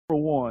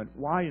For one,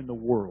 why in the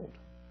world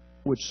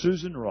would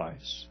Susan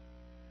Rice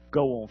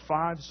go on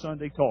 5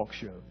 Sunday talk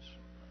shows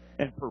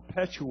and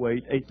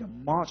perpetuate a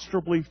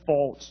demonstrably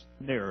false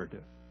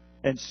narrative?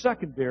 And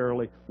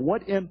secondarily,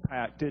 what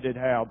impact did it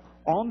have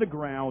on the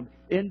ground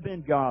in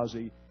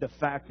Benghazi, the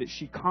fact that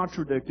she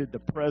contradicted the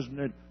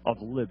president of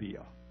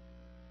Libya?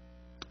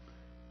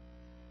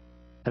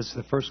 As to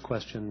the first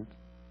question,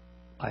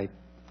 I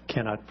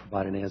cannot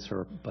provide an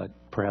answer, but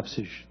perhaps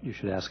you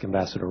should ask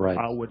Ambassador Wright.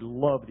 I would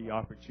love the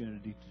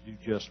opportunity to do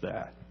just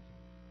that.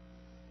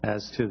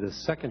 As to the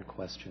second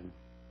question,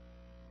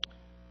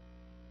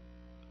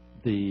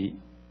 at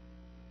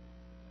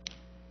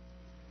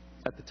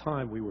the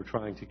time, we were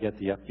trying to get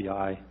the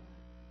FBI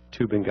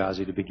to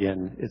Benghazi to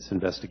begin its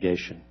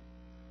investigation.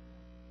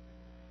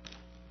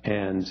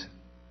 And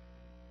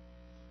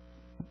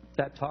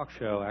that talk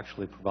show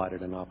actually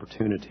provided an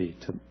opportunity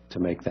to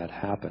make that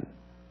happen.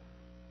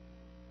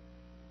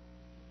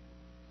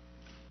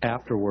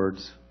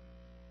 Afterwards,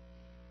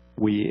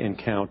 we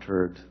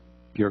encountered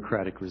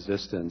bureaucratic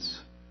resistance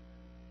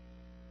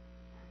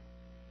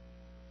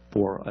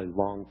for a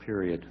long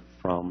period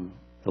from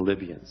the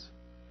Libyans.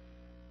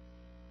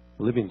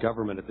 The Libyan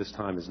government at this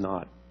time is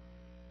not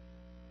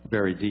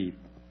very deep.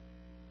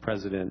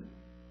 President,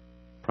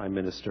 Prime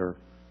Minister,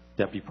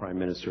 Deputy Prime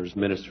Ministers,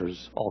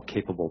 ministers, all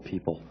capable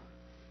people.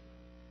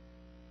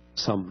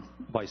 Some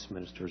vice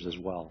ministers as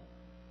well.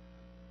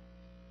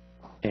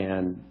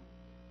 And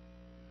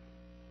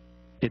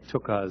it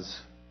took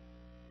us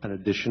an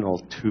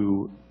additional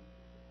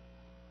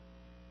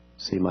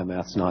my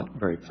math's not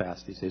very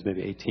fast these days,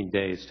 maybe 18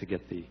 days to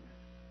get the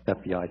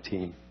FBI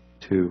team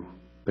to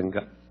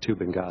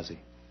Benghazi.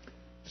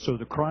 So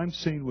the crime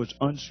scene was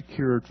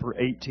unsecured for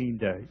 18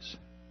 days?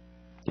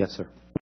 Yes, sir.